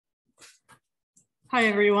Hi,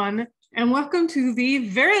 everyone, and welcome to the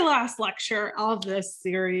very last lecture of this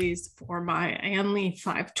series for my ANLI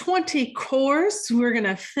 520 course. We're going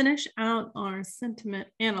to finish out our sentiment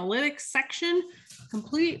analytics section,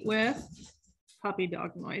 complete with puppy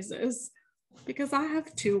dog noises, because I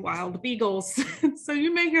have two wild beagles. So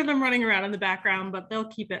you may hear them running around in the background, but they'll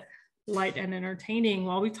keep it light and entertaining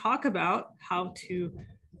while we talk about how to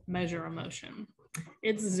measure emotion.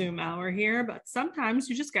 It's Zoom hour here, but sometimes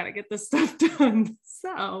you just got to get this stuff done.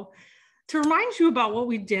 So to remind you about what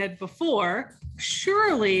we did before,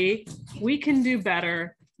 surely we can do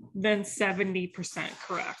better than 70%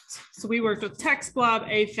 correct. So we worked with TextBlob,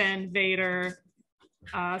 AFIN, Vader,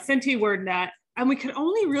 CentiWordNet, and we could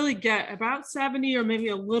only really get about 70 or maybe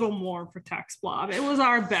a little more for TextBlob. It was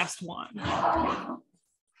our best one.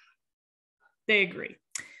 They agree.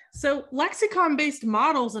 So lexicon-based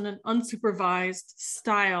models in an unsupervised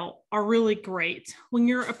style are really great when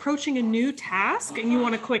you're approaching a new task and you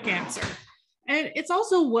want a quick answer. And it's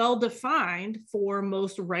also well-defined for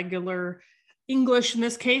most regular English in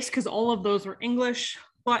this case, because all of those are English.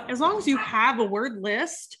 But as long as you have a word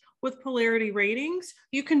list with polarity ratings,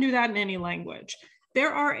 you can do that in any language.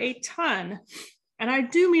 There are a ton, and I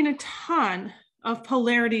do mean a ton, of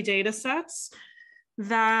polarity data sets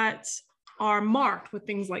that are marked with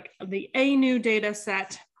things like the ANU data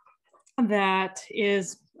set that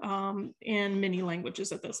is in many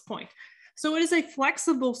languages at this point. So it is a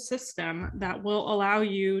flexible system that will allow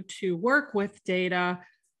you to work with data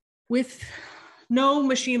with no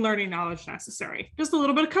machine learning knowledge necessary, just a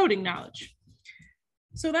little bit of coding knowledge.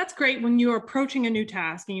 So that's great when you're approaching a new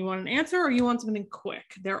task and you want an answer or you want something quick.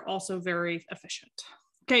 They're also very efficient.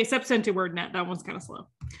 Okay, except CentiWordNet, that one's kind of slow.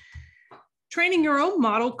 Training your own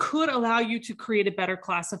model could allow you to create a better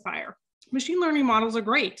classifier. Machine learning models are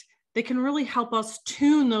great. They can really help us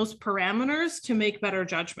tune those parameters to make better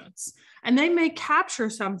judgments. And they may capture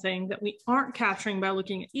something that we aren't capturing by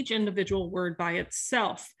looking at each individual word by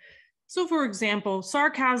itself. So for example,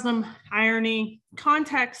 sarcasm, irony,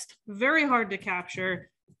 context, very hard to capture.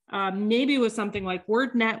 Maybe with something like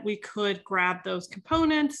WordNet, we could grab those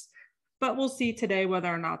components, but we'll see today whether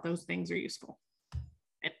or not those things are useful.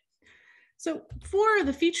 So for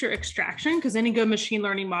the feature extraction, because any good machine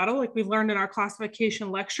learning model, like we've learned in our classification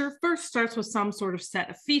lecture, first starts with some sort of set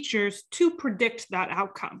of features to predict that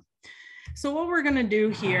outcome. So what we're going to do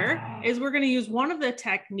here is we're going to use one of the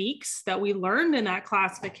techniques that we learned in that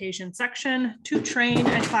classification section to train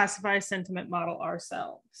and classify a sentiment model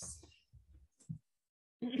ourselves.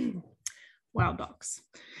 Wild dogs.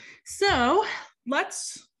 So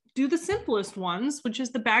let's do the simplest ones, which is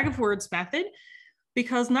the bag of words method.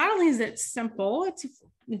 Because not only is it simple, it's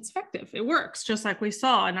effective. It works just like we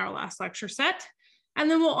saw in our last lecture set. And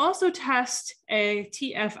then we'll also test a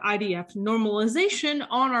TF-IDF normalization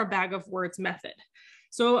on our bag of words method.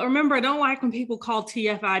 So remember, I don't like when people call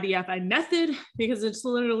TF-IDF a method because it's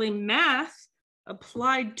literally math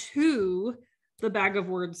applied to the bag of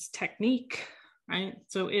words technique, right?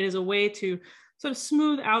 So it is a way to sort of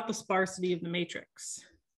smooth out the sparsity of the matrix,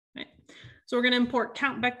 right? So we're going to import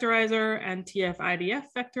count vectorizer and TF-IDF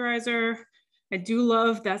vectorizer. I do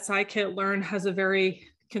love that scikit-learn has a very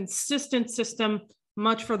consistent system,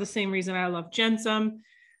 much for the same reason I love Gensum.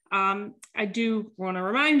 I do want to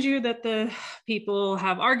remind you that the people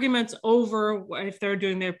have arguments over if they're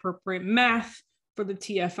doing the appropriate math for the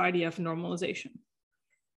TF-IDF normalization.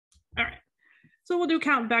 All right, so we'll do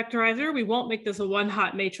count vectorizer. We won't make this a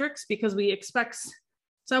one-hot matrix because we expect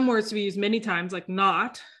some words to be used many times, like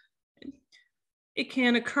not. It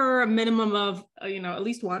can occur a minimum of, at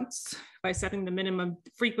least once by setting the minimum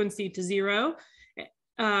frequency to 0.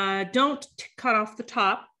 Don't cut off the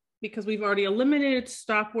top because we've already eliminated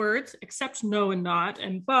stop words except no and not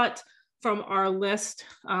and but from our list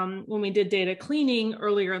when we did data cleaning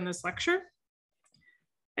earlier in this lecture.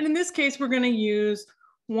 And in this case, we're going to use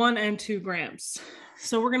 1 and 2 grams.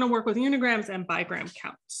 So we're going to work with unigrams and bigram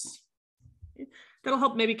counts. That'll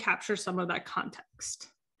help maybe capture some of that context.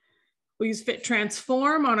 We'll use fit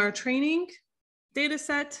transform on our training data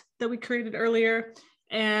set that we created earlier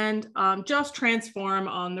and just transform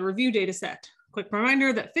on the review data set. Quick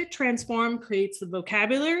reminder that fit transform creates the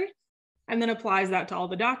vocabulary and then applies that to all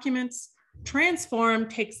the documents. Transform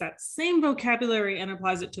takes that same vocabulary and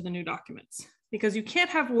applies it to the new documents because you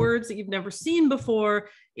can't have words that you've never seen before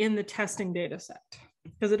in the testing data set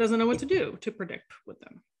because it doesn't know what to do to predict with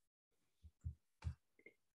them.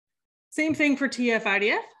 Same thing for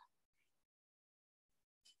TF-IDF.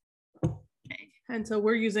 And so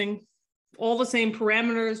we're using all the same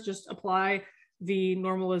parameters, just apply the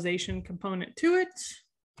normalization component to it.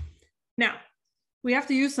 Now, we have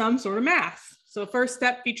to use some sort of math. So first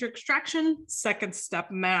step, feature extraction, second step,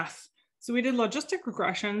 math. So we did logistic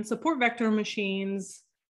regression, support vector machines,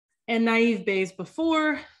 and naive Bayes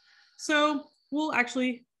before. So we'll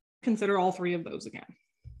actually consider all three of those again.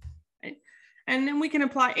 Right? And then we can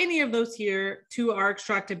apply any of those here to our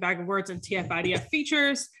extracted bag of words and TF-IDF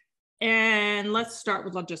features. And let's start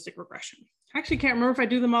with logistic regression. I actually can't remember if I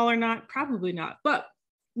do them all or not, probably not, but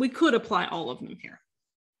we could apply all of them here.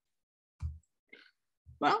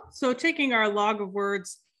 Well, so taking our bag of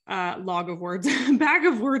words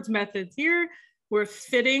methods here, we're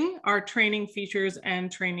fitting our training features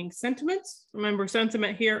and training sentiments. Remember,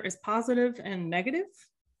 sentiment here is positive and negative.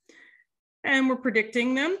 And we're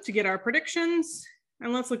predicting them to get our predictions.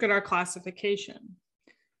 And let's look at our classification.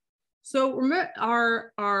 So remember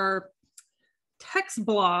our text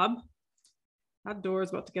blob, that door is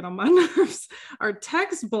about to get on my nerves. Our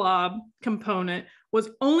text blob component was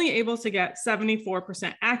only able to get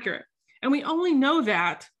 74% accurate. And we only know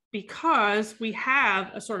that because we have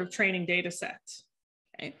a sort of training data set.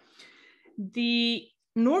 Okay.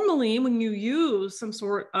 Normally when you use some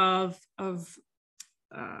sort of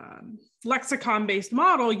lexicon-based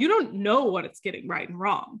model, you don't know what it's getting right and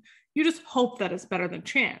wrong. You just hope that it's better than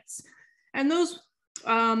chance. And those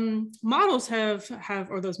models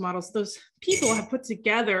those people have put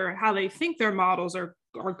together how they think their models are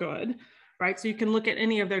good, right? So you can look at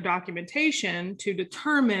any of their documentation to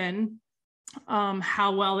determine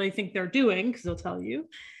how well they think they're doing, because they'll tell you.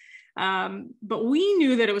 But we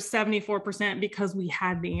knew that it was 74% because we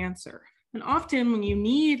had the answer. And often when you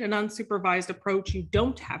need an unsupervised approach, you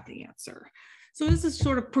don't have the answer. So this is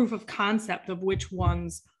sort of proof of concept of which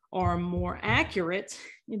ones are more accurate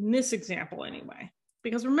in this example anyway.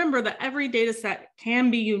 Because remember that every data set can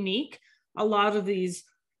be unique. A lot of these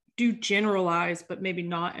do generalize, but maybe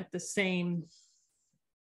not at the same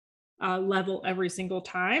level every single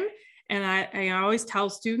time. And I always tell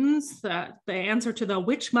students that the answer to the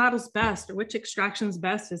which model's best or which extraction's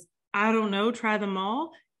best is, I don't know, try them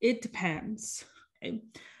all. It depends. Okay?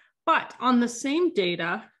 But on the same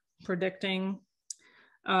data, predicting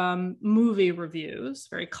movie reviews,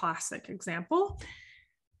 very classic example,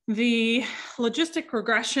 the logistic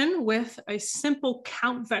regression with a simple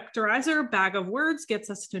count vectorizer bag of words gets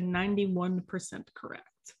us to 91% correct.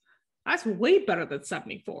 That's way better than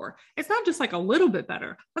 74. It's not just like a little bit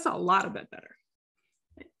better, that's a lot of bit better.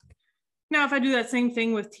 Now, if I do that same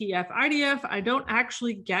thing with TF-IDF, I don't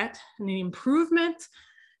actually get any improvement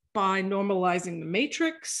by normalizing the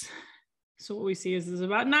matrix. So what we see is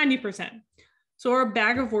about 90%. So our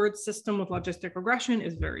bag of words system with logistic regression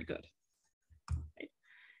is very good.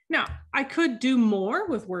 Now, I could do more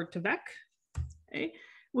with word2vec. Okay?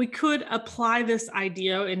 We could apply this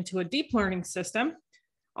idea into a deep learning system,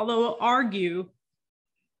 although I'll argue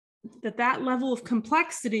that that level of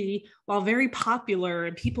complexity, while very popular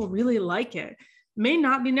and people really like it, may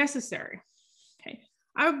not be necessary. Okay,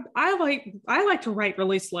 I like to write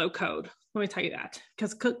really slow code. Let me tell you that,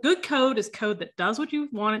 because good code is code that does what you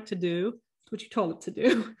want it to do, what you told it to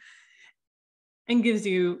do, and gives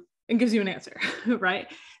you an answer, right?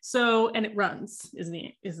 So, and it runs is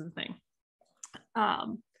the thing. I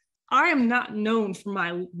am not known for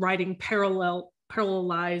my writing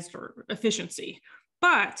parallelized or efficiency,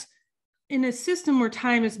 but in a system where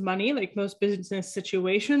time is money, like most business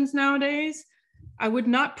situations nowadays, I would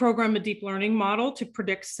not program a deep learning model to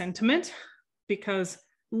predict sentiment, because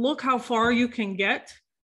look how far you can get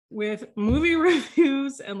with movie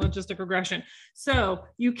reviews and logistic regression. So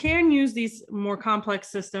you can use these more complex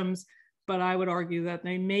systems, but I would argue that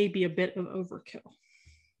they may be a bit of overkill.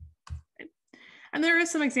 And there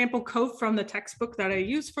is some example code from the textbook that I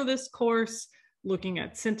use for this course, looking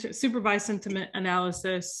at supervised sentiment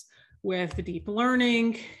analysis with deep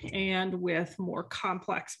learning and with more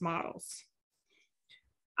complex models.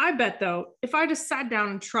 I bet though, if I just sat down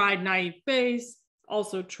and tried naive Bayes,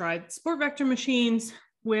 also tried support vector machines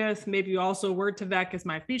with maybe also word2vec as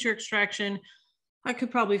my feature extraction, I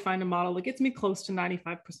could probably find a model that gets me close to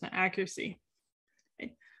 95% accuracy,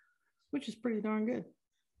 okay, which is pretty darn good.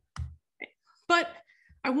 Okay. But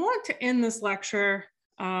I want to end this lecture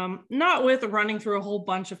not with running through a whole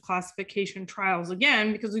bunch of classification trials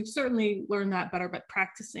again, because we've certainly learned that better by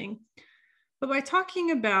practicing, but by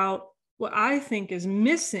talking about what I think is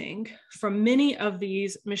missing from many of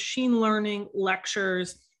these machine learning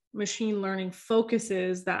lectures, machine learning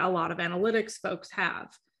focuses that a lot of analytics folks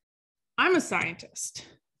have. I'm a scientist,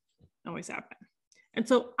 always have been. And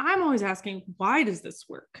so I'm always asking, why does this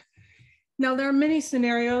work? Now, there are many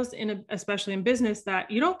scenarios, especially in business,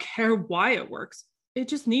 that you don't care why it works. It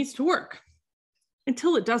just needs to work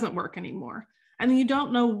until it doesn't work anymore. And then you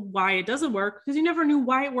don't know why it doesn't work because you never knew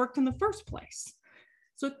why it worked in the first place.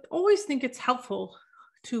 So I always think it's helpful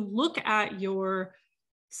to look at your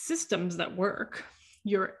systems that work,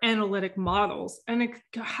 your analytic models, and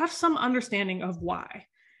have some understanding of why.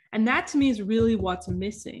 And that to me is really what's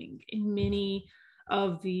missing in many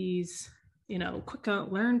of these, quick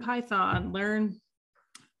learn Python, learn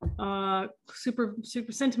super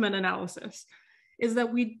sentiment analysis, is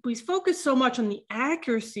that we focus so much on the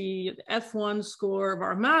accuracy, the F1 score of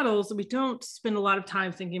our models, that we don't spend a lot of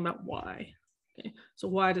time thinking about why. Okay, so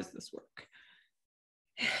why does this work?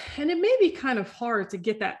 And it may be kind of hard to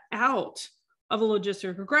get that out of a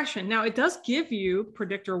logistic regression. Now, it does give you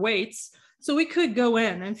predictor weights, so we could go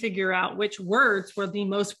in and figure out which words were the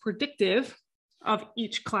most predictive of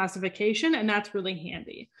each classification, and that's really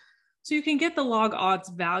handy. So you can get the log odds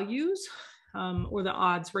values or the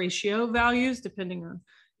odds ratio values, depending on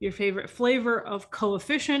your favorite flavor of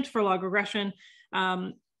coefficient for log regression,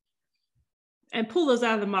 and pull those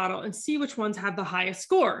out of the model and see which ones have the highest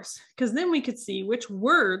scores, because then we could see which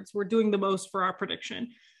words were doing the most for our prediction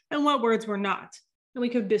and what words were not. And we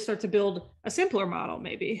could start to build a simpler model,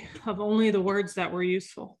 maybe, of only the words that were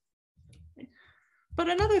useful. But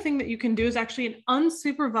another thing that you can do is actually an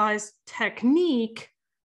unsupervised technique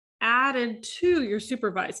added to your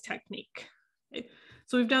supervised technique. Okay?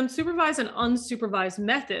 So we've done supervised and unsupervised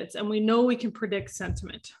methods, and we know we can predict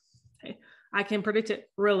sentiment. Okay? I can predict it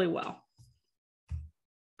really well.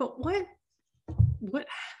 But what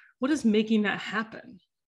is making that happen,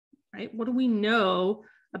 right? What do we know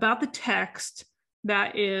about the text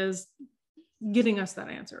that is getting us that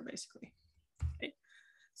answer, basically? Okay.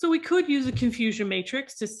 So we could use a confusion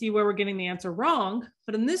matrix to see where we're getting the answer wrong.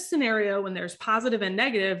 But in this scenario, when there's positive and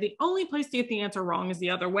negative, the only place to get the answer wrong is the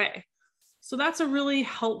other way. So that's a really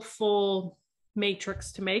helpful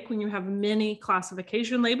matrix to make when you have many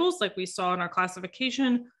classification labels, like we saw in our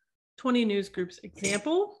classification 20 news groups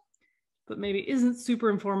example, but maybe isn't super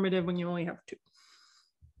informative when you only have 2.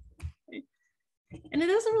 Okay. And it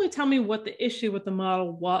doesn't really tell me what the issue with the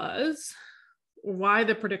model was or why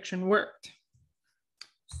the prediction worked.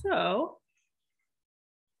 So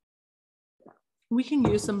we can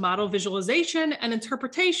use some model visualization and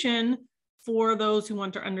interpretation for those who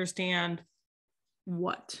want to understand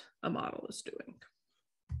what a model is doing.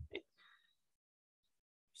 Okay.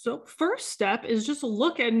 So first step is just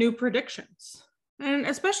look at new predictions, and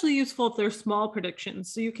especially useful if they're small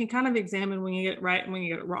predictions. So you can kind of examine when you get it right and when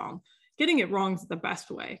you get it wrong. Getting it wrong is the best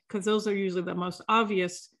way, because those are usually the most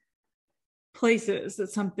obvious places that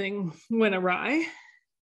something went awry.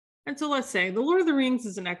 And so let's say The Lord of the Rings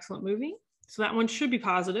is an excellent movie. So that one should be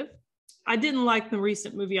positive. I didn't like the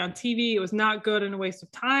recent movie on TV. It was not good and a waste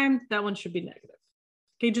of time. That one should be negative.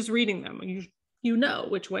 Okay, just reading them, you know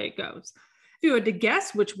which way it goes. If you had to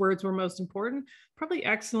guess which words were most important, probably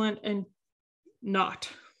excellent and not,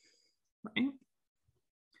 right?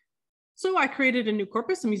 So I created a new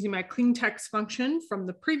corpus. I'm using my clean text function from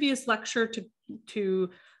the previous lecture to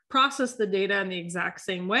process the data in the exact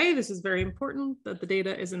same way. This is very important that the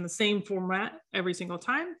data is in the same format every single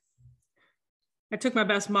time. I took my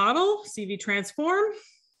best model, CV transform.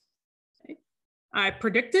 Okay. I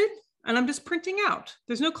predicted, and I'm just printing out.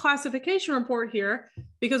 There's no classification report here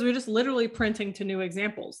because we're just literally printing to new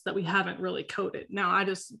examples that we haven't really coded. Now I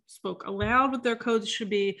just spoke aloud what their codes should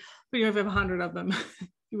be, but you have 100 of them.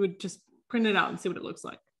 You would just print it out and see what it looks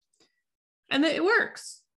like. And it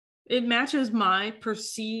works. It matches my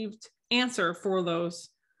perceived answer for those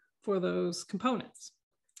components.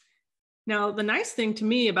 Now, the nice thing to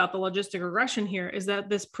me about the logistic regression here is that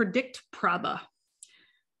this predict proba,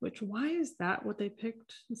 which why is that what they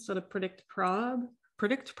picked instead of predict prob?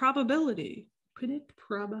 Predict probability, predict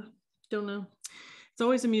proba, don't know. It's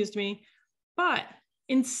always amused me. But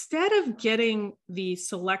instead of getting the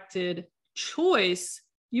selected choice,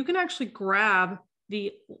 you can actually grab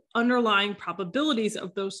the underlying probabilities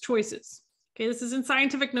of those choices. Okay, this is in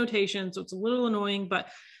scientific notation, so it's a little annoying, but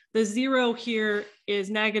the 0 here is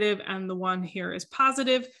negative and the 1 here is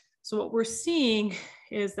positive. So what we're seeing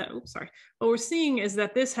is that, what we're seeing is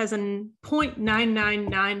that this has a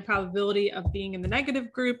 0.999 probability of being in the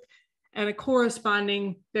negative group and a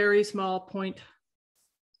corresponding very small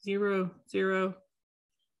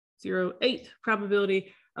 0.0008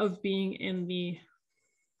 probability of being in the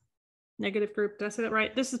negative group. Did I say that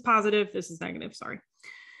right? This is positive, this is negative, sorry.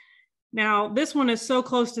 Now, this one is so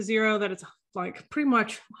close to 0 that it's like pretty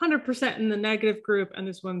much 100% in the negative group, and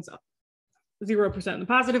this one's 0% in the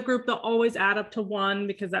positive group. They'll always add up to 1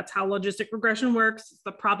 because that's how logistic regression works. It's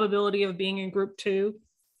the probability of being in group 2,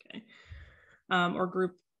 okay, or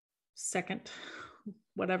group second,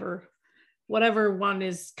 whatever one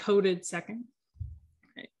is coded second.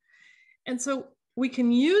 And so we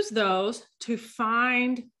can use those to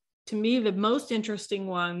find, to me, the most interesting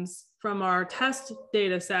ones from our test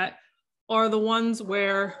data set are the ones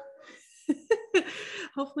where,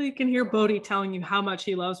 hopefully you can hear Bodhi telling you how much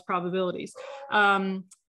he loves probabilities,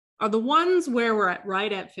 are the ones where we're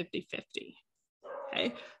right at 50-50.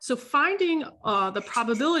 Okay, so finding the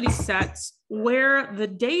probability sets where the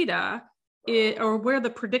data or where the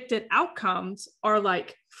predicted outcomes are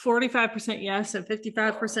like 45% yes and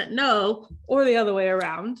 55% no, or the other way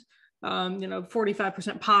around,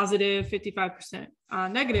 45% positive, 55%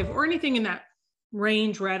 negative, or anything in that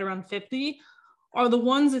range right around 50, are the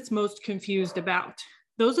ones it's most confused about.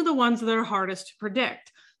 Those are the ones that are hardest to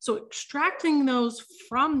predict. So extracting those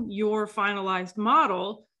from your finalized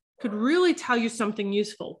model could really tell you something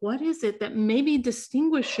useful. What is it that maybe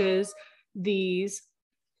distinguishes these,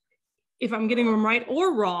 if I'm getting them right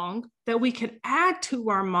or wrong, that we could add to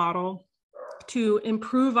our model to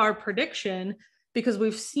improve our prediction, because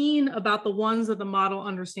we've seen about the ones that the model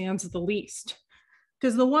understands the least.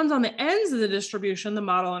 Because the ones on the ends of the distribution, the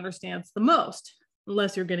model understands the most,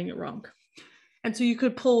 unless you're getting it wrong. And so you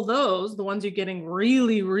could pull those, the ones you're getting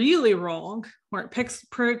really, really wrong, where it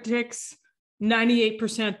predicts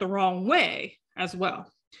 98% the wrong way as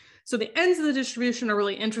well. So the ends of the distribution are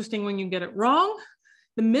really interesting when you get it wrong.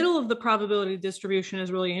 The middle of the probability distribution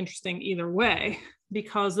is really interesting either way,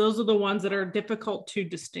 because those are the ones that are difficult to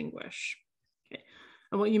distinguish. Okay.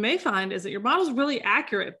 And what you may find is that your model is really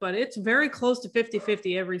accurate, but it's very close to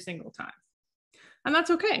 50-50 every single time. And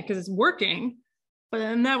that's okay, because it's working, but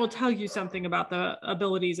then that will tell you something about the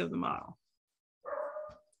abilities of the model.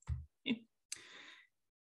 Okay.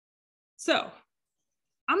 So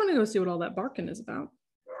I'm going to go see what all that barking is about.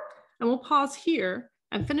 And we'll pause here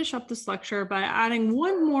and finish up this lecture by adding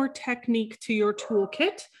one more technique to your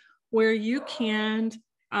toolkit where you can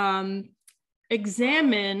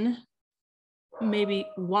examine maybe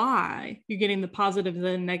why you're getting the positives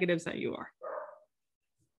and negatives that you are.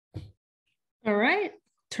 All right,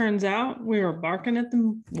 turns out we were barking at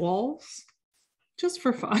the walls just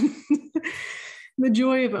for fun. The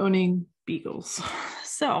joy of owning beagles.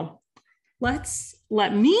 So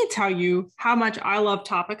let me tell you how much I love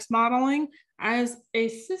topics modeling as a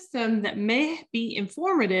system that may be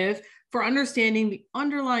informative for understanding the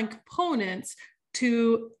underlying components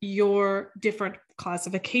to your different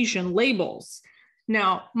classification labels.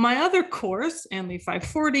 Now, my other course, ANLI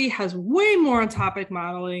 540, has way more on topic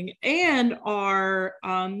modeling, and our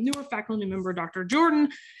newer faculty member, Dr. Jordan,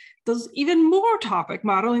 does even more topic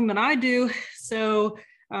modeling than I do. So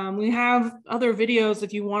we have other videos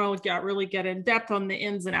if you want to really get in depth on the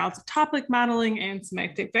ins and outs of topic modeling and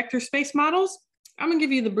semantic vector space models. I'm going to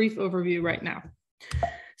give you the brief overview right now.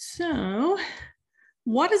 So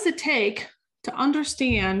what does it take to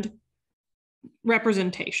understand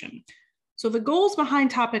representation? So the goals behind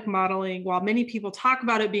topic modeling, while many people talk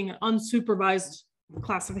about it being an unsupervised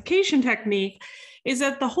classification technique, is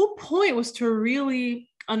that the whole point was to really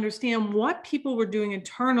understand what people were doing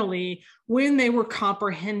internally when they were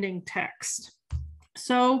comprehending text.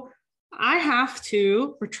 So I have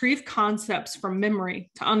to retrieve concepts from memory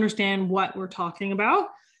to understand what we're talking about.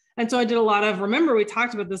 And so I did a lot of, remember we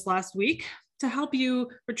talked about this last week, to help you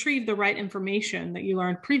retrieve the right information that you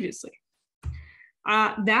learned previously.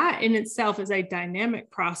 That in itself is a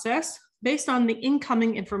dynamic process based on the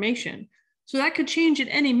incoming information. So that could change at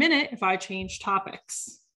any minute if I change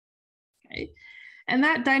topics. Okay. And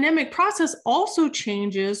that dynamic process also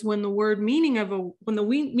changes when the meaning of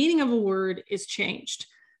a word is changed.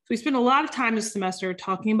 So we spent a lot of time this semester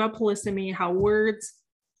talking about polysemy, how words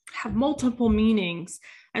have multiple meanings,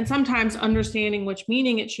 and sometimes understanding which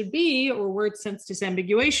meaning it should be, or word sense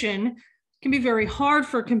disambiguation, can be very hard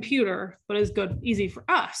for a computer, but is easy for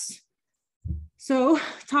us. So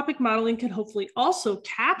topic modeling can hopefully also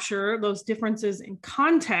capture those differences in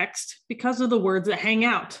context because of the words that hang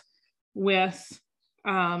out with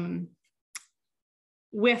the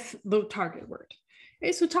target word.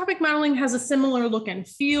 Okay, so topic modeling has a similar look and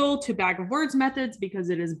feel to bag of words methods because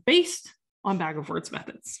it is based on bag of words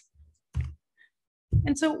methods.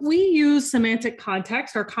 And so we use semantic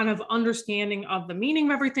context, or kind of understanding of the meaning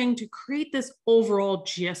of everything, to create this overall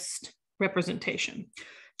gist representation.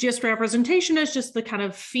 Gist representation is just the kind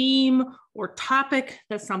of theme or topic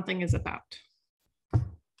that something is about.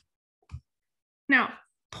 Now,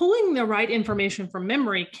 pulling the right information from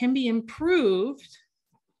memory can be improved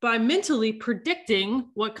by mentally predicting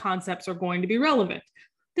what concepts are going to be relevant.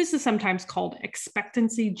 This is sometimes called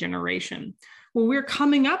expectancy generation, where we're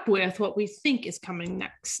coming up with what we think is coming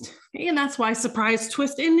next. And that's why surprise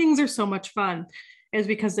twist endings are so much fun, is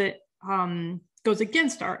because it goes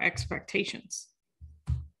against our expectations.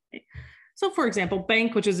 So for example,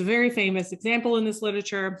 bank, which is a very famous example in this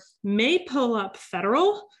literature, may pull up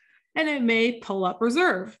federal and it may pull up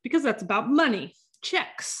reserve because that's about money,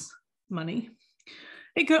 checks, money.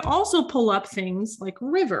 It could also pull up things like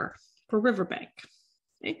river for riverbank.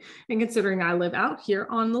 Okay? And considering I live out here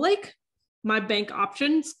on the lake, my bank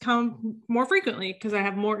options come more frequently because I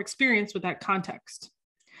have more experience with that context.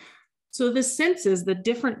 So this senses the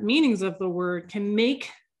different meanings of the word can make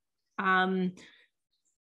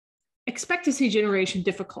expectancy generation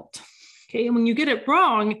difficult. Okay, and when you get it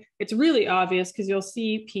wrong, it's really obvious because you'll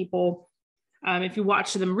see people, if you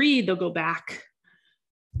watch them read, they'll go back.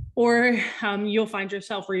 Or you'll find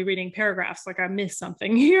yourself rereading paragraphs like I missed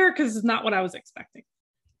something here because it's not what I was expecting.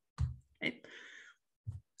 Okay.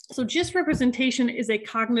 So gist representation is a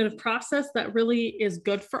cognitive process that really is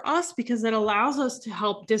good for us because it allows us to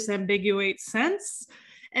help disambiguate sense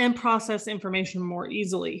and process information more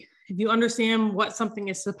easily. If you understand what something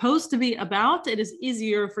is supposed to be about, it is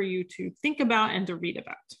easier for you to think about and to read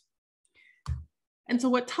about. And so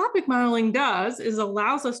what topic modeling does is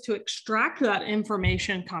allows us to extract that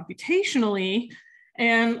information computationally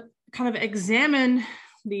and kind of examine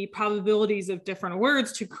the probabilities of different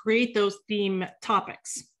words to create those theme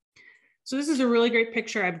topics. So this is a really great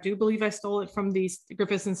picture. I do believe I stole it from the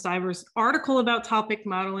Griffiths and Stivers article about topic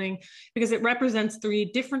modeling because it represents 3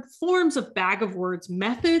 different forms of bag of words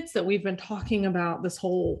methods that we've been talking about this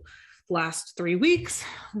whole last 3 weeks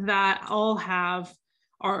that all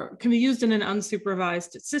can be used in an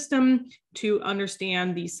unsupervised system to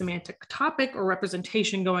understand the semantic topic or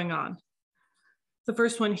representation going on. The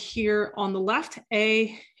first one here on the left,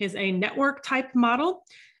 A, is a network type model.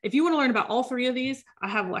 If you want to learn about all 3 of these, I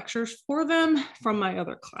have lectures for them from my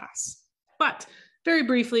other class. But very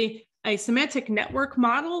briefly, a semantic network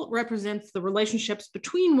model represents the relationships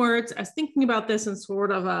between words as thinking about this in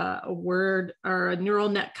sort of a word or a neural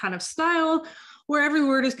net kind of style, where every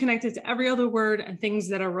word is connected to every other word and things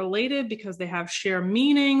that are related because they have shared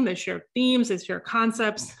meaning, they share themes, they share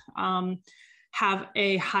concepts, have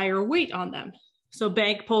a higher weight on them. So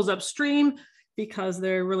bank pulls upstream because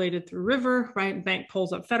they're related through river, right? Bank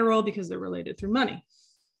pulls up federal because they're related through money.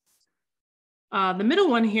 The middle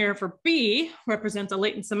one here for B represents a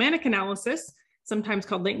latent semantic analysis, sometimes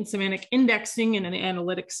called latent semantic indexing in an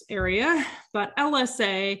analytics area, but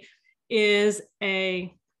LSA is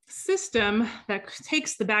a system that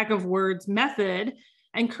takes the bag of words method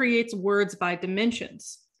and creates words by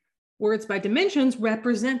dimensions. Words by dimensions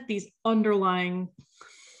represent these underlying,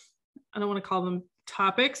 I don't want to call them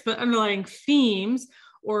topics, but underlying themes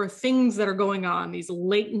or things that are going on, these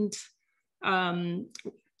latent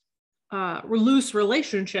loose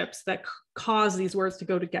relationships that cause these words to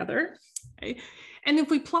go together. Okay? And if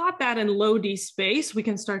we plot that in low D space, we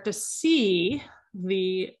can start to see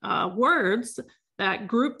the words that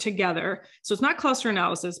group together. So it's not cluster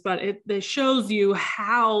analysis, but it shows you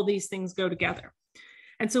how these things go together.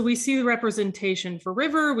 And so we see the representation for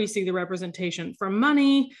river, we see the representation for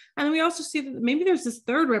money, and then we also see that maybe there's this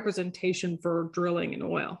third representation for drilling and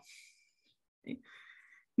oil. Okay.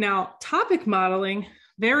 Now, topic modeling,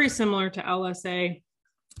 very similar to LSA,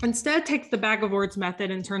 instead takes the bag of words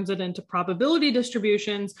method and turns it into probability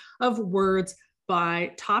distributions of words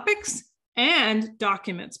by topics and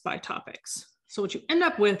documents by topics. So what you end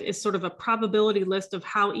up with is sort of a probability list of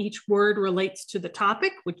how each word relates to the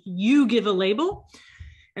topic, which you give a label.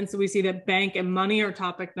 And so we see that bank and money are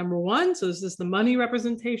topic number 1. So this is the money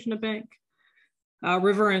representation of bank.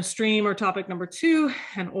 River and stream are topic number 2,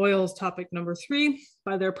 and oil is topic number 3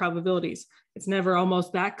 by their probabilities. It's never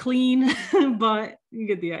almost that clean, but you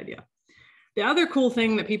get the idea. The other cool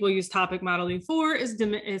thing that people use topic modeling for is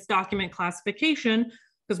document classification,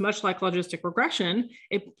 because much like logistic regression,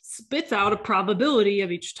 it spits out a probability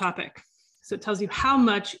of each topic. So it tells you how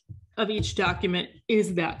much of each document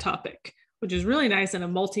is that topic, which is really nice in a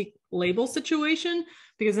multi-label situation,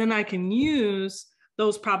 because then I can use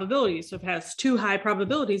those probabilities. So if it has 2 high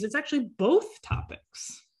probabilities, it's actually both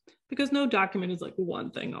topics, because no document is like one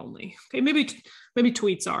thing only. Okay, maybe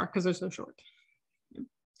tweets are because they're so short.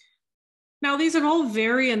 Now these are all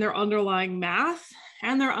vary in their underlying math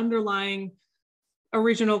and their underlying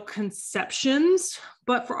original conceptions,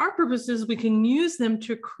 but for our purposes, we can use them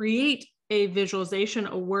to create a visualization,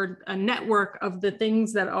 a network of the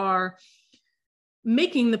things that are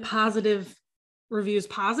making the positive reviews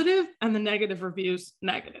positive and the negative reviews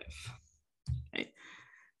negative. Okay.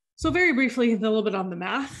 So very briefly, a little bit on the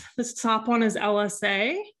math. This top one is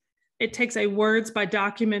LSA. It takes a words by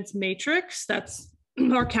documents matrix, that's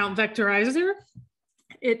our count vectorizer.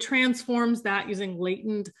 It transforms that using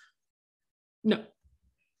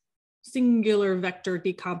singular vector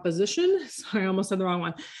decomposition, sorry, I almost said the wrong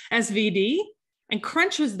one, SVD, and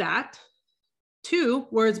crunches that to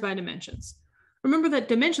words by dimensions. Remember that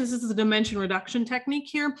dimensions, this is a dimension reduction technique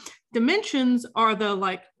here. Dimensions are the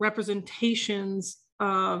like representations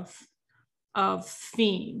of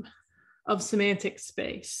theme, of semantic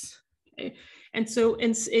space. Okay? And so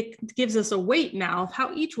it gives us a weight now of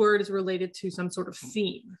how each word is related to some sort of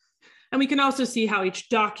theme. And we can also see how each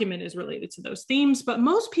document is related to those themes, but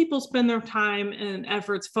most people spend their time and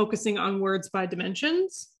efforts focusing on words by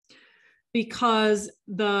dimensions because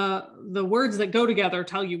the words that go together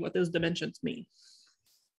tell you what those dimensions mean.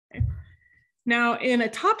 Okay. Now, in a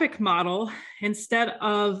topic model, instead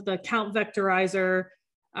of the count vectorizer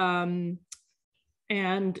and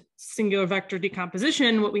singular vector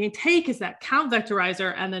decomposition, what we take is that count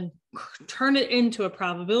vectorizer and then turn it into a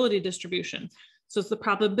probability distribution. So it's the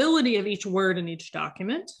probability of each word in each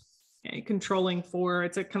document, okay, controlling for,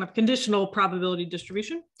 it's a kind of conditional probability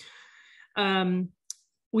distribution.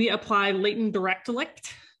 We apply latent direct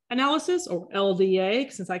elect analysis, or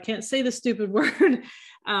LDA, since I can't say the stupid word,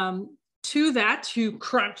 to that to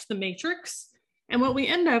crunch the matrix. And what we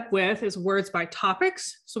end up with is words by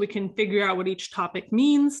topics, so we can figure out what each topic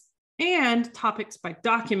means, and topics by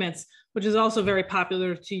documents, which is also very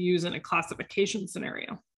popular to use in a classification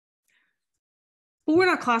scenario. But we're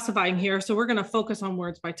not classifying here, so we're going to focus on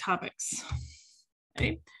words by topics.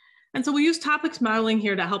 Okay? And so we use topics modeling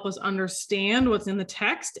here to help us understand what's in the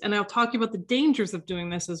text, and I'll talk to you about the dangers of doing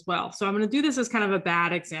this as well. So I'm going to do this as kind of a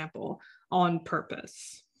bad example on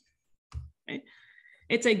purpose. Okay?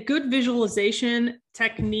 It's a good visualization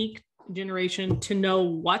technique generation to know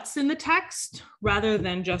what's in the text rather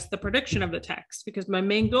than just the prediction of the text, because my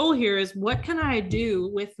main goal here is what can I do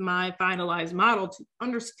with my finalized model to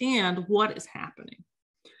understand what is happening.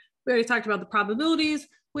 We already talked about the probabilities.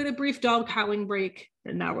 We had a brief dog howling break,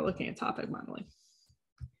 and now we're looking at topic modeling.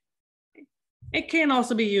 It can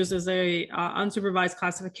also be used as a unsupervised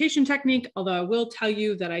classification technique, although I will tell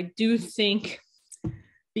you that I do think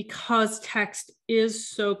because text is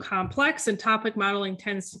so complex and topic modeling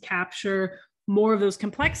tends to capture more of those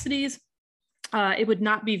complexities, it would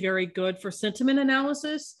not be very good for sentiment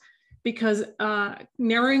analysis, because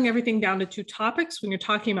narrowing everything down to 2 topics when you're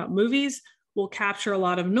talking about movies will capture a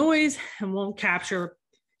lot of noise and won't capture,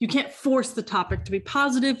 you can't force the topic to be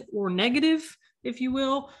positive or negative, if you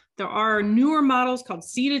will. There are newer models called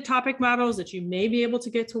seeded topic models that you may be able to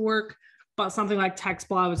get to work, but something like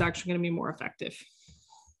TextBlob is actually going to be more effective.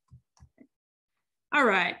 All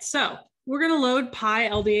right, so we're going to load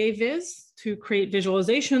PyLDA-Viz to create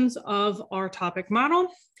visualizations of our topic model.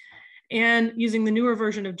 And using the newer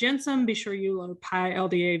version of Gensum, be sure you load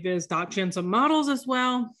PyLDA-Viz.Gensum models as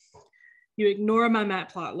well. You ignore my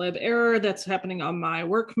matplotlib error that's happening on my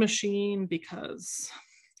work machine because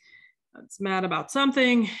it's mad about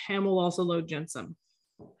something, and we'll also load Gensum.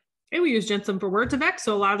 Okay, we use Gensum for Word2Vec,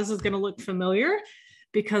 so a lot of this is going to look familiar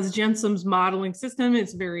because Gensum's modeling system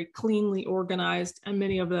is very cleanly organized, and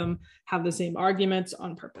many of them have the same arguments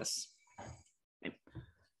on purpose. Okay.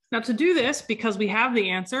 Now to do this, because we have the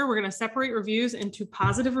answer, we're going to separate reviews into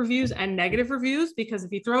positive reviews and negative reviews, because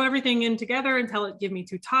if you throw everything in together and tell it, give me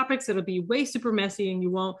 2 topics, it'll be way super messy and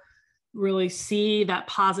you won't really see that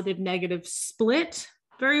positive negative split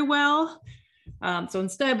very well. So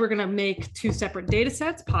instead, we're going to make 2 separate data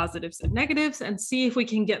sets, positives and negatives, and see if we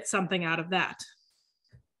can get something out of that.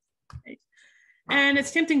 Okay. And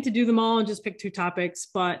it's tempting to do them all and just pick 2 topics,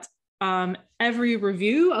 but every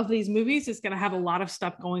review of these movies is going to have a lot of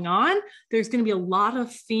stuff going on. There's going to be a lot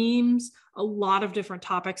of themes, a lot of different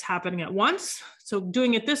topics happening at once. So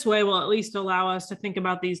doing it this way will at least allow us to think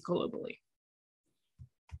about these globally.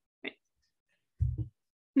 Okay.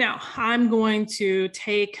 Now I'm going to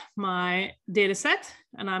take my data set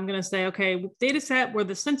and I'm going to say, okay, data set where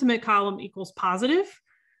the sentiment column equals positive.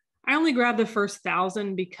 I only grab the first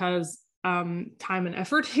 1,000 because time and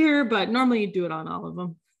effort here, but normally you do it on all of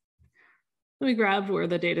them. Let me grab where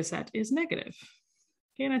the data set is negative.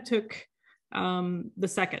 Okay, and I took the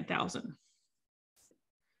second 1,000.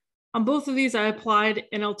 On both of these, I applied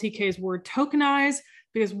NLTK's word tokenize,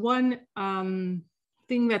 because one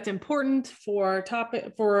thing that's important for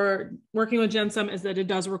working with Gensum is that it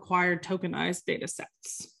does require tokenized data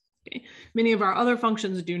sets. Okay. Many of our other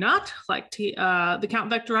functions do not, like the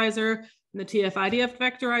count vectorizer and the TF-IDF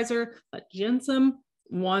vectorizer, but Gensum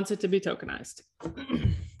wants it to be tokenized.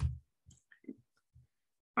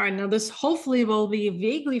 All right, now this hopefully will be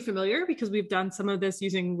vaguely familiar because we've done some of this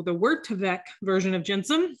using the Word2Vec version of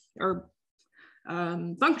Gensum, or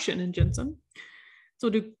function in Gensum. So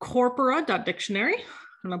we'll do corpora.dictionary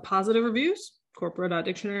on a positive reviews,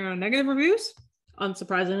 corpora.dictionary on negative reviews.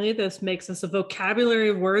 unsurprisingly, this makes us a vocabulary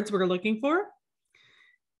of words we're looking for.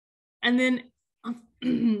 And then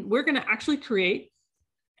we're going to actually create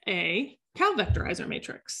a cal vectorizer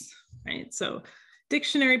matrix, right? So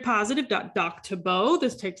dictionary positive.doc to bow.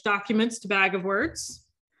 This takes documents to bag of words.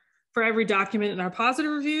 For every document in our positive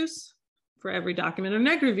reviews, for every document in our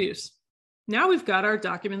negative reviews. Now we've got our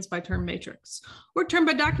documents by term matrix or term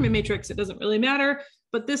by document matrix. It doesn't really matter,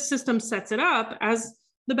 but this system sets it up as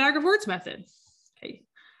the bag of words method. Okay.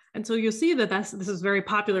 And so you'll see that this is very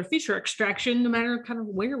popular feature extraction, no matter kind of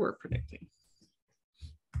where we're predicting.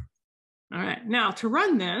 All right, now to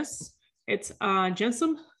run this, it's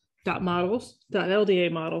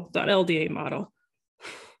jensum.models.lda model.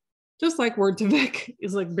 Just like word2vec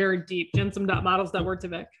is like buried deep,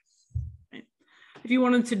 jensum.models.word2vec. Right. If you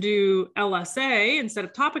wanted to do LSA instead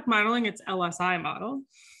of topic modeling, it's LSI model.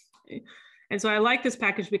 Okay. And so I like this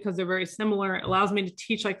package because they're very similar. It allows me to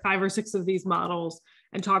teach like 5 or 6 of these models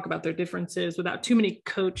and talk about their differences without too many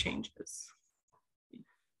code changes.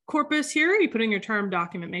 Corpus here, you put in your term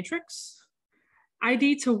document matrix.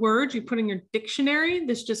 ID to words, you put in your dictionary.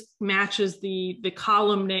 This just matches the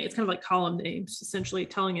column name. It's kind of like column names, essentially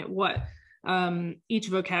telling it what each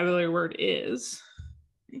vocabulary word is.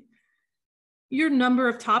 Your number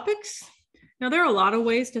of topics. Now, there are a lot of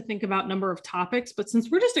ways to think about number of topics, but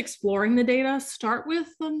since we're just exploring the data, start with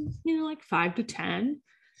like 5 to 10,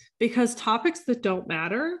 because topics that don't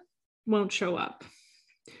matter won't show up.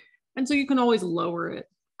 And so you can always lower it.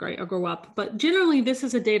 Right, or go up, but generally this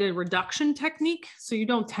is a data reduction technique, so you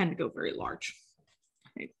don't tend to go very large.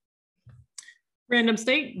 Okay. Random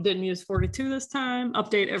state, didn't use 42 this time.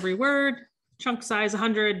 Update every word. Chunk size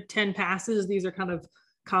 100, 10 passes. These are kind of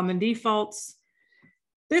common defaults.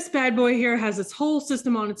 This bad boy here has its whole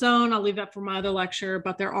system on its own. I'll leave that for my other lecture,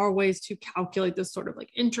 but there are ways to calculate this sort of like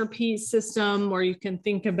interpiece system where you can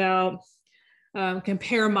think about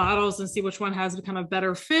compare models and see which one has a kind of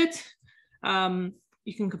better fit.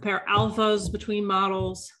 You can compare alphas between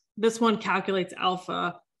models. This one calculates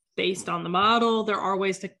alpha based on the model. There are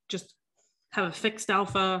ways to just have a fixed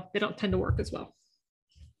alpha. They don't tend to work as well.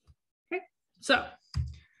 Okay, so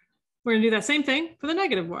we're gonna do that same thing for the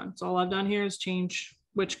negative one. So all I've done here is change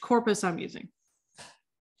which corpus I'm using.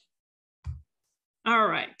 All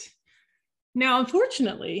right, now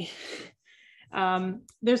unfortunately,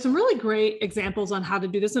 there's some really great examples on how to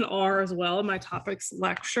do this in R as well in my topics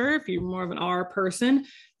lecture. If you're more of an R person,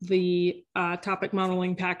 the topic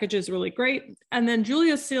modeling package is really great. And then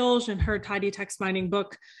Julia Silge in her Tidy Text Mining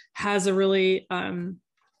book has a really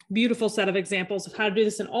beautiful set of examples of how to do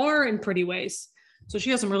this in R in pretty ways. So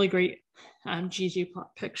she has some really great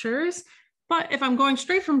ggplot pictures. But if I'm going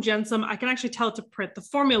straight from Gensum, I can actually tell it to print the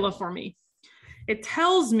formula for me. It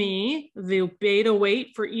tells me the beta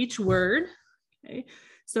weight for each word. Okay,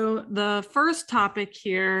 so the first topic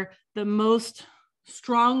here, the most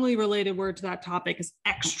strongly related word to that topic is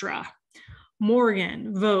extra.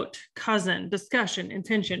 Morgan, vote, cousin, discussion,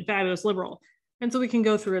 intention, fabulous, liberal. And so we can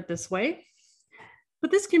go through it this way, but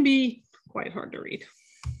this can be quite hard to read.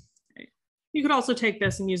 Okay. You could also take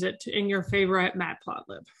this and use it in your favorite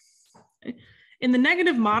matplotlib. Okay. In the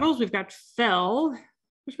negative models, we've got fell,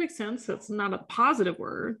 which makes sense. It's not a positive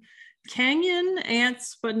word. Canyon,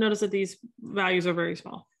 ants, but notice that these values are very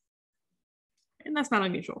small. And that's not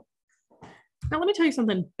unusual. Now, let me tell you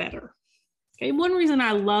something better. Okay, one reason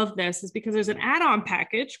I love this is because there's an add-on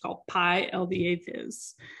package called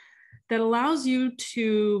PyLDA-Viz that allows you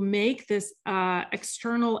to make this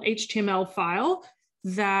external HTML file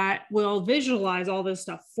that will visualize all this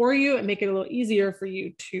stuff for you and make it a little easier for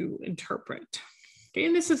you to interpret. Okay,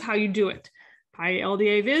 and this is how you do it.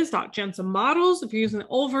 PyLDA-Viz.Gensum models. If you're using the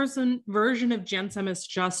old version of Gensum, it's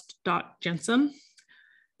just .gensum.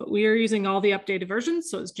 But we are using all the updated versions,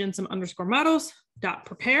 so it's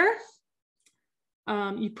Gensum_models.prepare.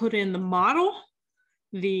 You put in the model,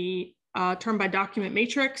 the term by document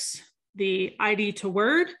matrix, the ID to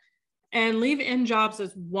word, and leave in jobs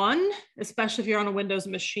as 1, especially if you're on a Windows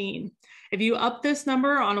machine. If you up this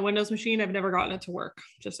number on a Windows machine, I've never gotten it to work,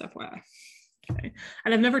 just FYI. Okay.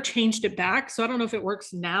 And I've never changed it back, so I don't know if it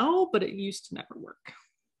works now, but it used to never work.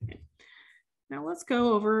 Okay. Now let's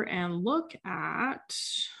go over and look at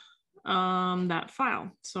that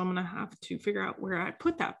file. So I'm gonna have to figure out where I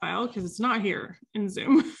put that file because it's not here in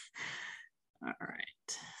Zoom. All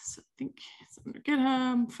right, so I think it's under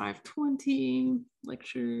GitHub, 520,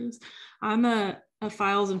 lectures. I'm a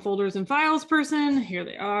files and folders and files person. Here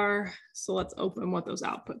they are. So let's open what those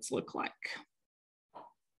outputs look like.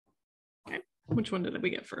 Okay. which one did we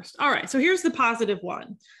get first? All right, so here's the positive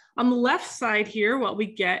one. On the left side here, what we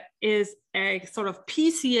get is a sort of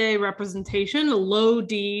PCA representation, a low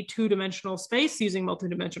D two-dimensional space using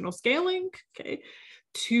multidimensional scaling, okay,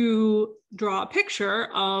 to draw a picture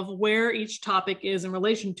of where each topic is in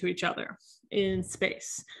relation to each other in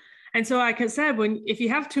space. And so like I said, if you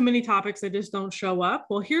have too many topics that just don't show up,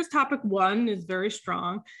 well, here's topic 1 is very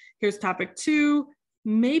strong. Here's topic 2,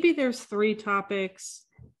 maybe there's 3 topics,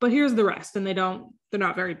 but here's the rest, and they're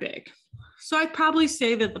not very big. So I'd probably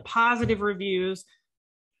say that the positive reviews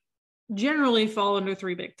generally fall under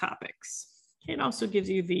 3 big topics. It also gives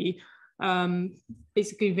you the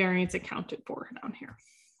basically variance accounted for down here.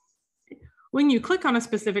 When you click on a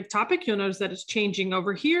specific topic, you'll notice that it's changing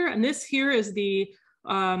over here. And this here is the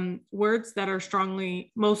words that are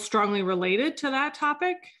most strongly related to that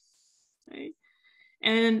topic. Okay.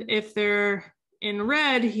 And if they're in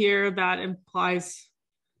red here, that implies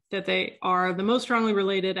that they are the most strongly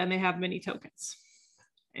related and they have many tokens.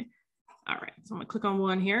 Okay. All right, so I'm gonna click on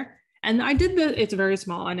one here. And I did it's very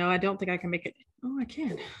small. I know, I don't think I can make it. Oh, I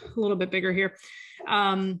can, a little bit bigger here.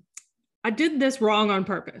 I did this wrong on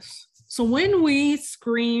purpose. So when we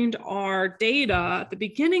screened our data at the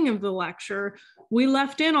beginning of the lecture, we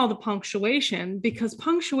left in all the punctuation because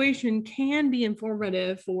punctuation can be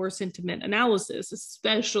informative for sentiment analysis,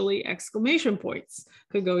 especially exclamation points.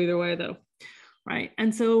 Could go either way though, right?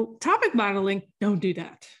 And so topic modeling, don't do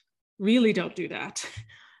that. Really don't do that.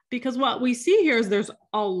 Because what we see here is there's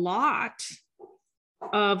a lot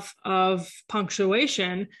of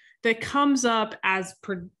punctuation that comes up as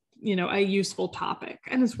a useful topic,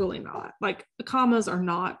 and it's really not. Like, the commas are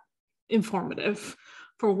not informative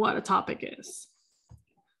for what a topic is.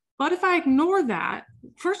 But if I ignore that,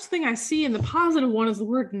 first thing I see in the positive one is the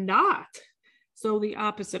word not. So the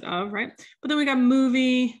opposite of, right? But then we got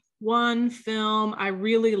movie, one, film, I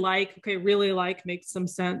really like. Okay, really like makes some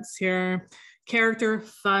sense here. Character,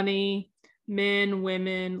 funny, men,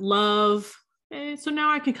 women, love. Okay, so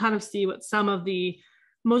now I can kind of see what some of the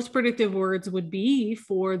most predictive words would be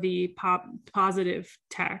for the positive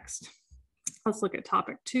text. Let's look at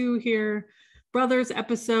topic 2 here. Brothers,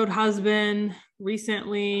 episode, husband,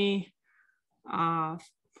 recently.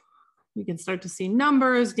 We can start to see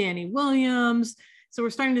numbers, Danny Williams. So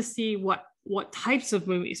we're starting to see what types of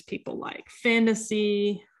movies people like.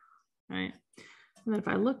 Fantasy, right? And then if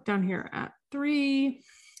I look down here at 3,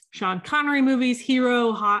 Sean Connery movies,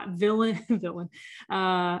 hero, hot, villain,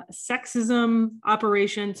 sexism,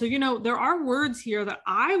 operation. So, there are words here that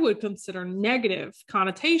I would consider negative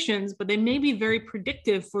connotations, but they may be very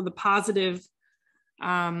predictive for the positive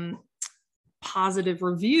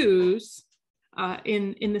reviews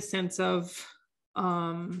in the sense of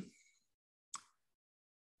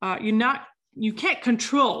you can't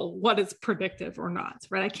control what is predictive or not,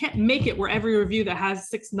 right? I can't make it where every review that has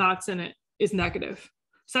 6 knots in it is negative.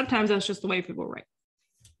 Sometimes that's just the way people write.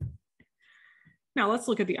 Now let's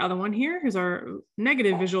look at the other one here. Here's our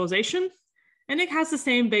negative visualization. And it has the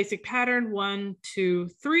same basic pattern, 1, 2,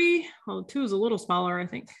 3. Well, 2 is a little smaller, I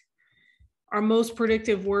think. Our most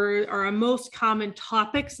predictive word, or our most common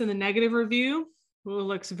topics in the negative review,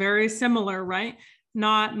 looks very similar, right?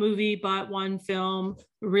 Not, movie, but, one, film,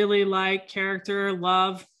 really like, character,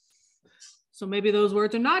 love. So maybe those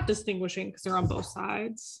words are not distinguishing because they're on both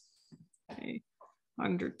sides. Okay.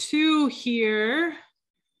 Under 2 here,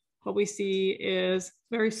 what we see is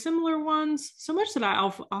very similar ones, so much that I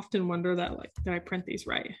often wonder that, like, did I print these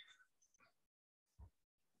right?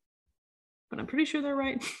 But I'm pretty sure they're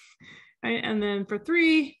right. Right? And then for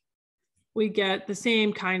 3, we get the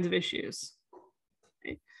same kinds of issues.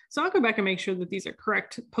 Okay. So I'll go back and make sure that these are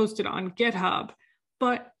correct, posted on GitHub.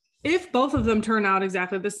 But if both of them turn out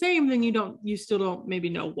exactly the same, then you still don't maybe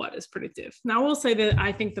know what is predictive. Now, I will say that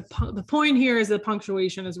I think the point here is that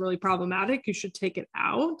punctuation is really problematic. You should take it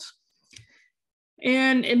out.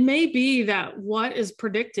 And it may be that what is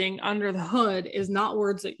predicting under the hood is not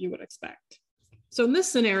words that you would expect. So in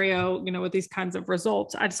this scenario, with these kinds of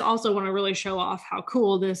results, I just also want to really show off how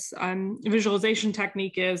cool this visualization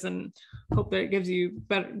technique is, and hope that it gives you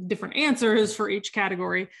different answers for each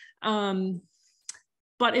category.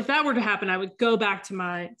 But if that were to happen, I would go back to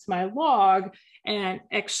my log and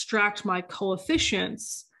extract my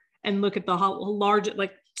coefficients and look at the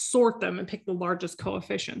sort them and pick the largest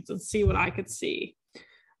coefficients and see what I could see,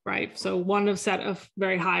 right? So one set of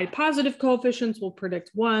very high positive coefficients will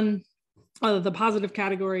predict the positive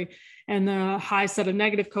category, and the high set of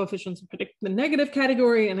negative coefficients will predict the negative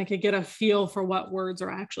category, and I could get a feel for what words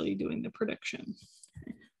are actually doing the prediction.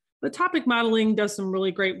 The topic modeling does some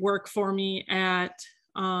really great work for me at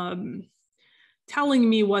telling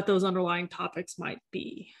me what those underlying topics might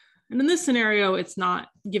be. And in this scenario, it's not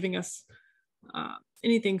giving us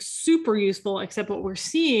anything super useful, except what we're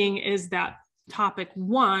seeing is that topic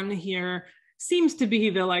 1 here seems to be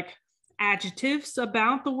the like adjectives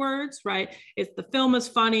about the words, right? It's the film is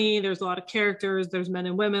funny, there's a lot of characters, there's men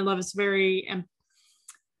and women, love is very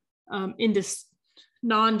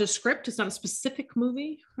nondescript, it's not a specific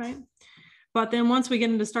movie, right? But then once we get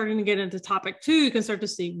into starting to get into topic 2, you can start to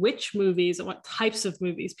see which movies and what types of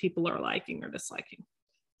movies people are liking or disliking.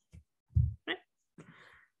 Okay.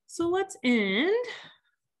 So let's end,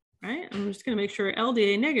 right? I'm just gonna make sure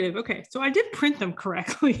LDA negative. Okay, so I did print them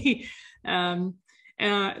correctly.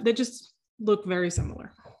 They just look very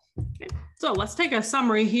similar. Okay. So let's take a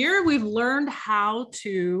summary here. We've learned how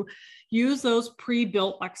to use those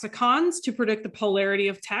pre-built lexicons to predict the polarity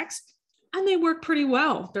of text, and they work pretty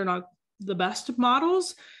well. They're not the best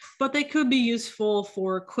models, but they could be useful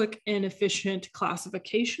for quick and efficient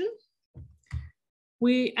classification.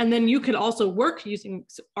 And then you could also work using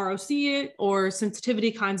ROC or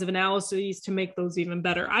sensitivity kinds of analyses to make those even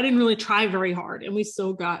better. I didn't really try very hard, and we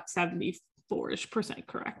still got 74%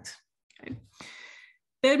 correct. Okay.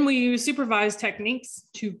 Then we use supervised techniques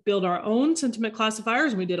to build our own sentiment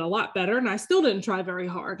classifiers, and we did a lot better, and I still didn't try very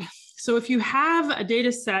hard. So if you have a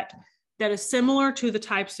data set that is similar to the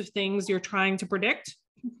types of things you're trying to predict,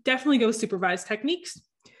 definitely go supervised techniques.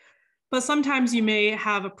 But sometimes you may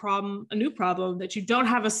have a new problem that you don't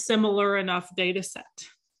have a similar enough data set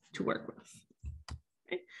to work with.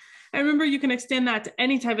 Okay. And remember, you can extend that to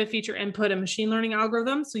any type of feature input and machine learning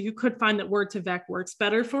algorithm. So you could find that word2vec works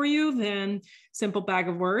better for you than simple bag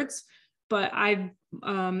of words. But I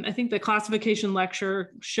think the classification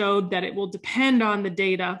lecture showed that it will depend on the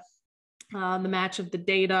data, the match of the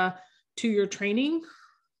data to your training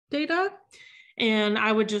data. And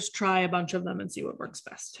I would just try a bunch of them and see what works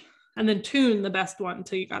best. And then tune the best one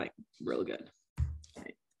until you got it really good.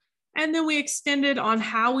 Okay. And then we extended on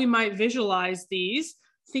how we might visualize these,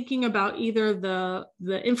 thinking about either the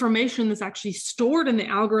information that's actually stored in the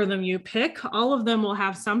algorithm you pick. All of them will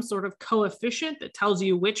have some sort of coefficient that tells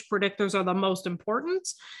you which predictors are the most important,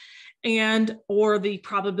 and or the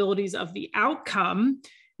probabilities of the outcome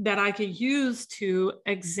that I could use to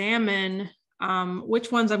examine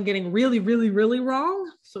which ones I'm getting really, really, really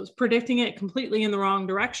wrong. So it's predicting it completely in the wrong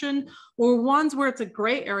direction, or ones where it's a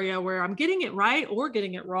gray area where I'm getting it right or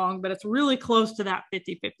getting it wrong, but it's really close to that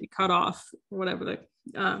 50-50 cutoff or whatever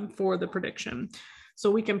for the prediction.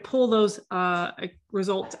 So we can pull those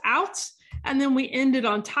results out. And then we ended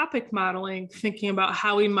on topic modeling, thinking about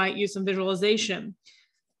how we might use some visualization.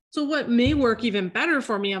 So what may work even better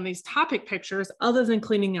for me on these topic pictures, other than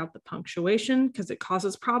cleaning out the punctuation because it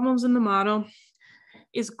causes problems in the model,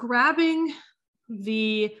 is grabbing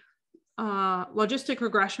the logistic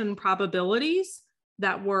regression probabilities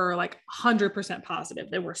that were like 100%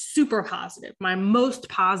 positive. They were super positive, my most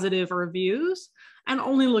positive reviews, and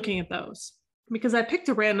only looking at those. Because I picked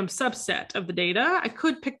a random subset of the data, I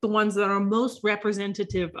could pick the ones that are most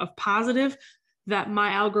representative of positive, that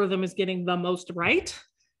my algorithm is getting the most right,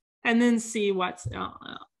 and then see what's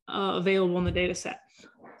available in the data set.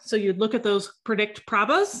 So you'd look at those predict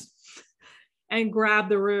probas and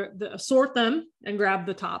grab sort them and grab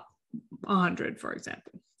the top 100, for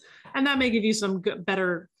example. And that may give you some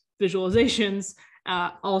better visualizations,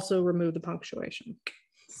 also remove the punctuation.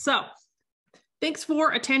 So thanks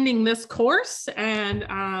for attending this course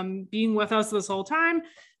and being with us this whole time.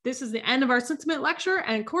 This is the end of our sentiment lecture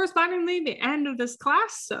and correspondingly the end of this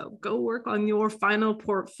class. So go work on your final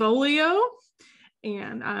portfolio.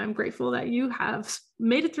 And I'm grateful that you have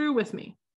made it through with me.